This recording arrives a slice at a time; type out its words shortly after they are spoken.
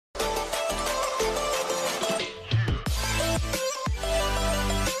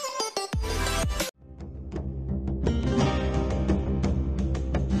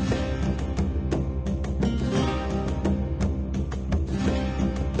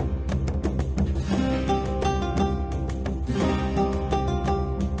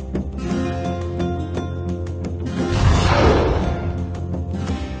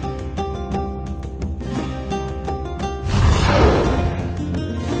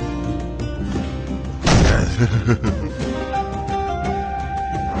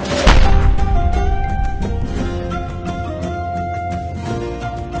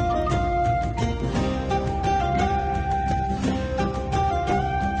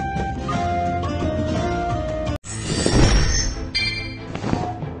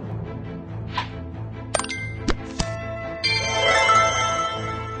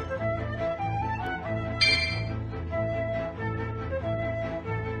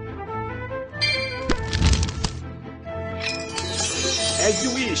As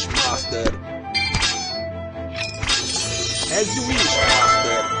you wish, master. As you wish,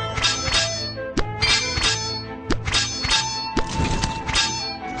 master.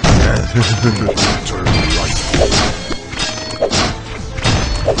 Turn right.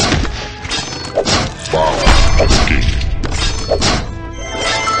 Bow to the king.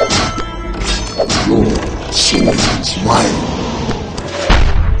 Your sword is mine.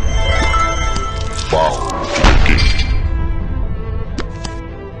 Bow to the king.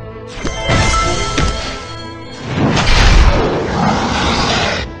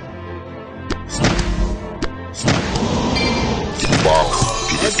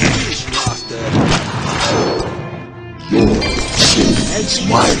 It's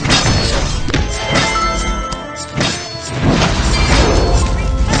mine.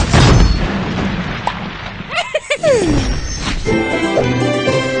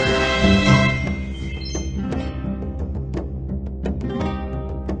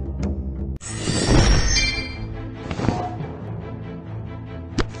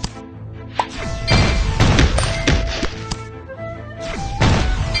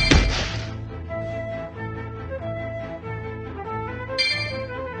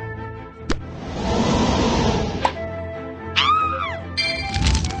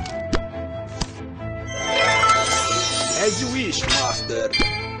 As you wish, master.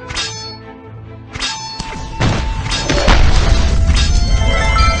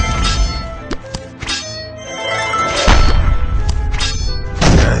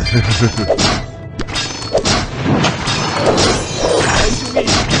 As you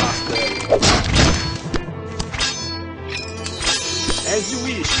wish, master. As you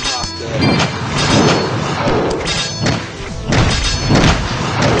wish, master.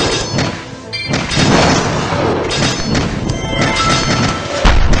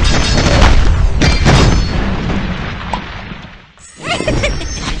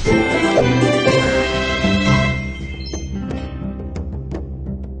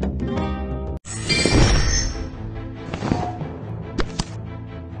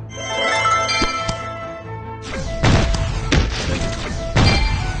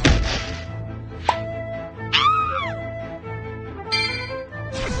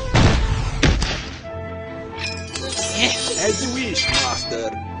 As you wish, master.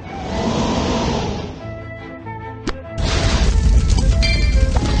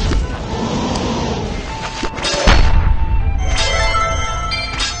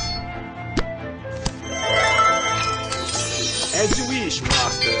 As you wish,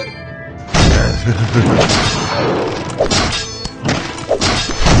 master.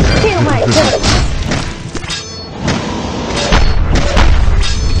 Feel my bullets.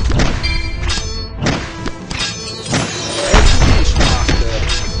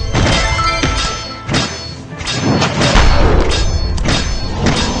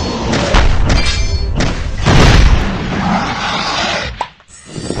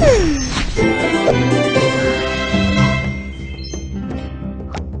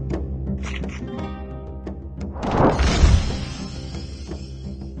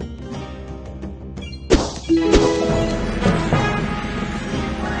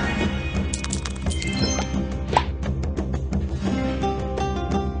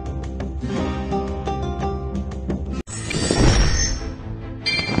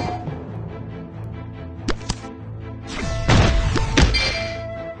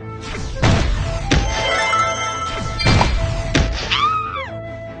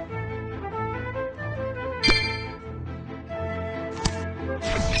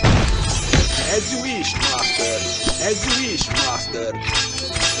 As you wish, master. As you wish, master.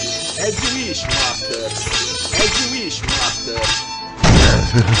 As you wish, master. As you wish, master.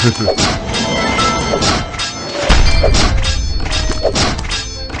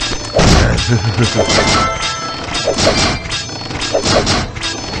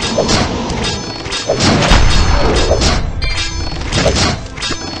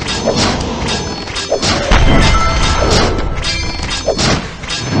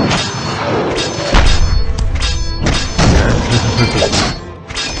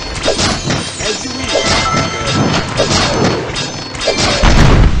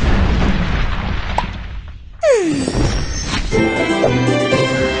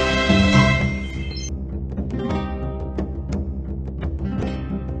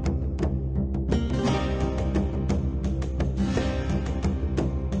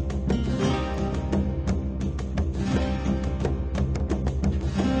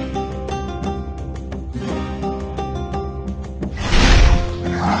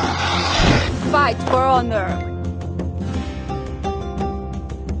 honor.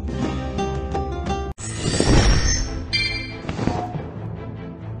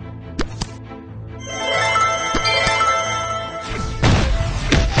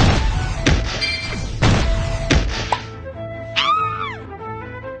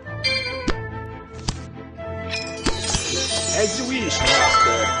 As you wish,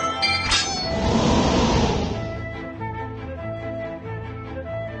 master.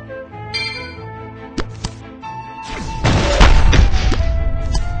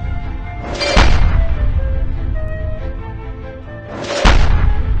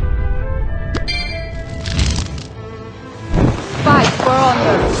 Fight for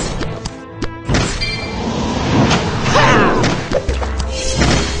honor.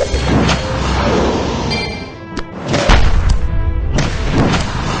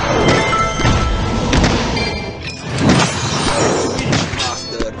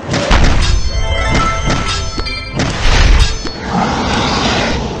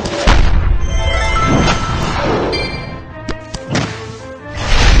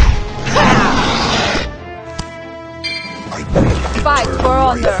 Fight for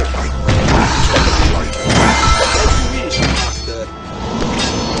honor. As you wish, master.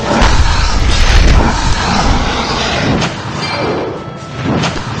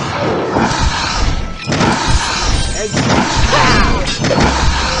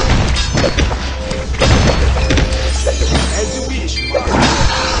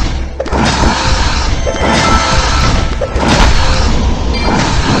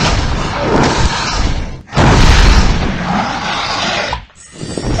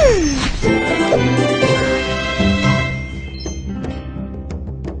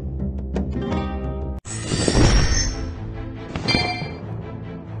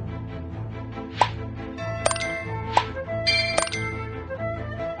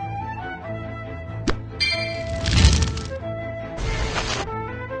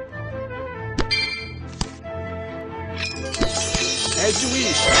 As you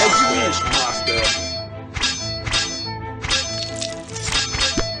wish. As you wish, master. As you wish, master.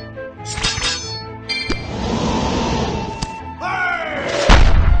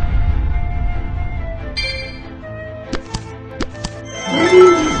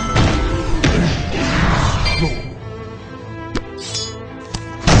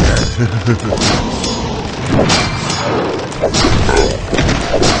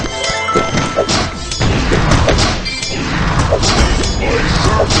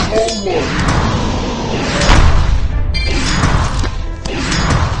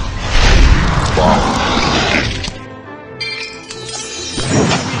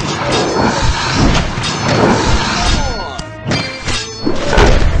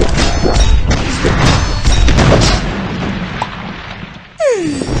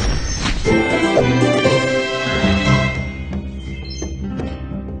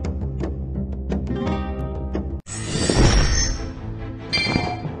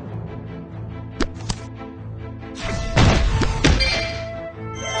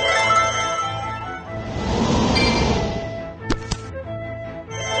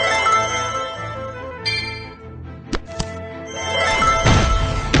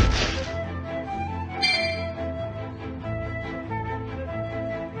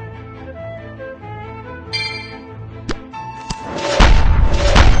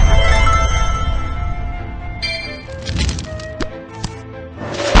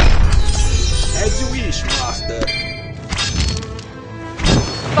 As you wish, master.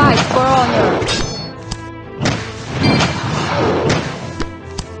 Fight for honor.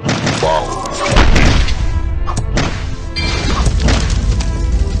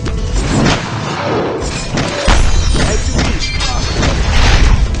 As you wish, master.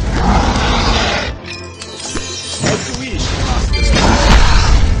 As you wish,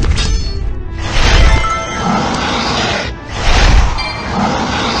 master.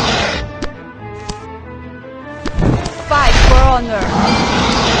 Fight for honor.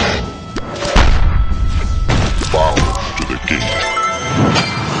 Bow to the king.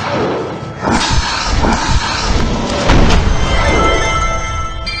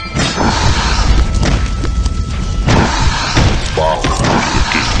 Bow to the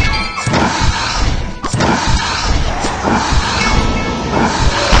king.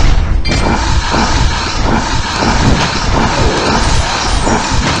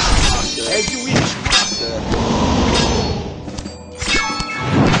 As you wish, master.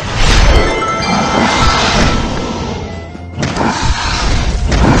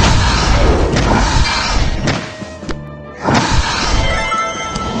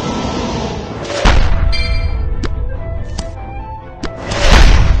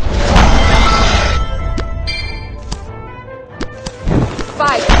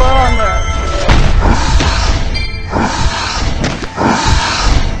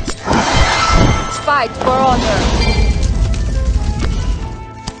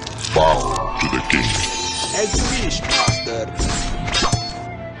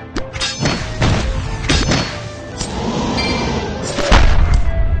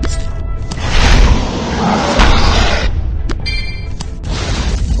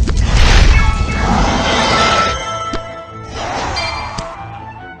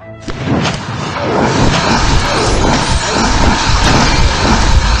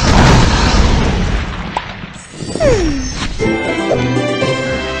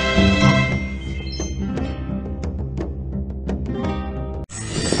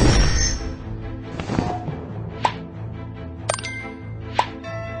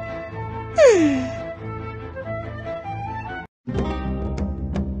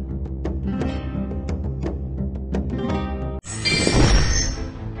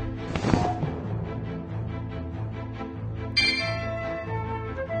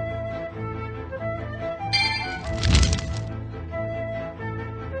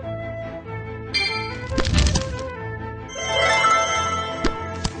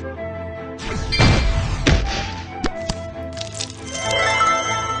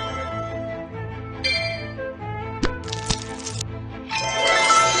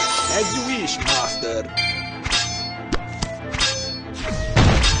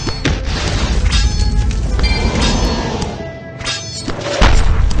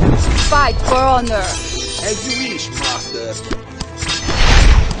 Fight for honor. As you wish, master.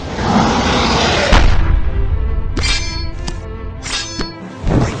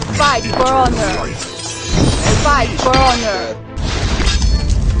 Fight for honor. Fight for honor.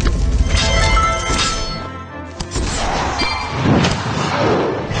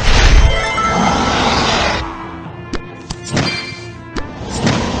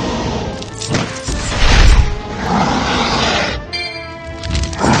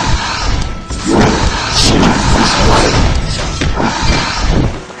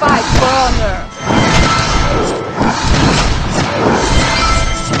 Fight for honor.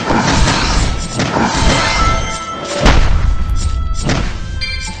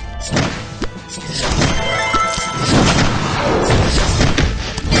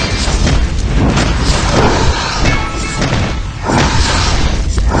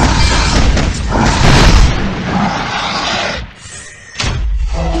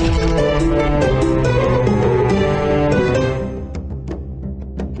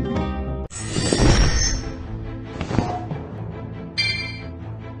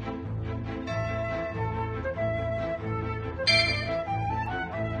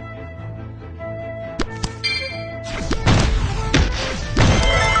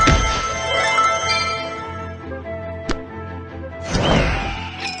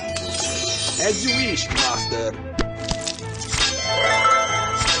 As you wish, master.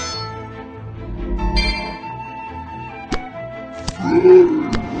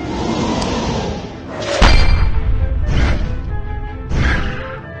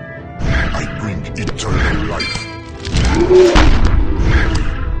 I bring eternal life.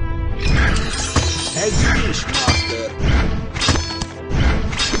 As you wish, master.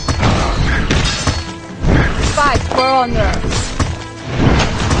 Fight for honor.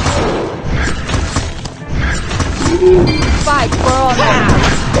 Fight for honor.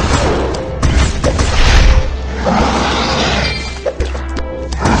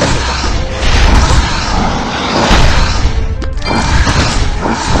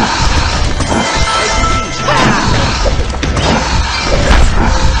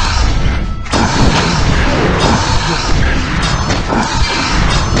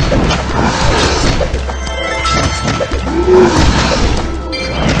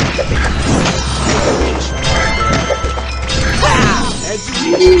 As you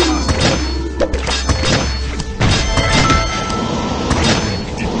wish, master.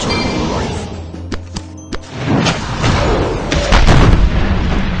 Eternal life.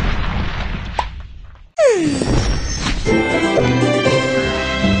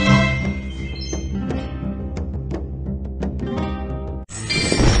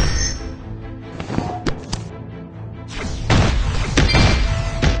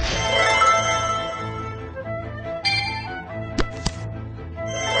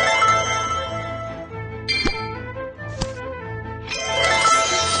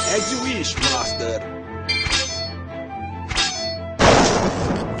 As you wish, master.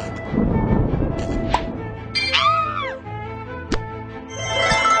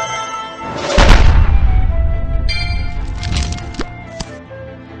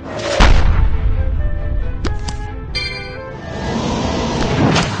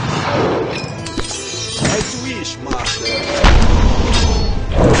 As you wish, master.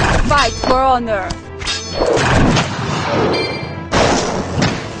 Fight for honor.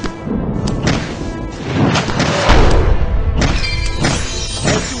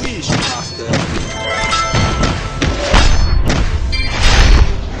 As you wish, master.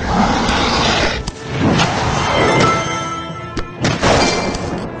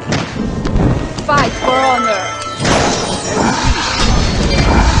 Fight for honor. As you wish,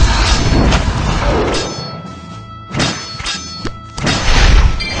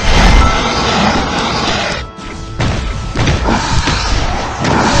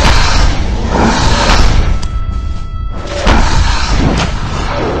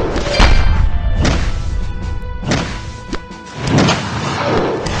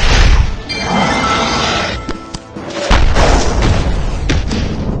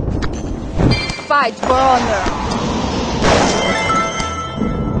 Fight for honor.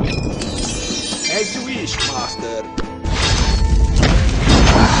 As you wish, master.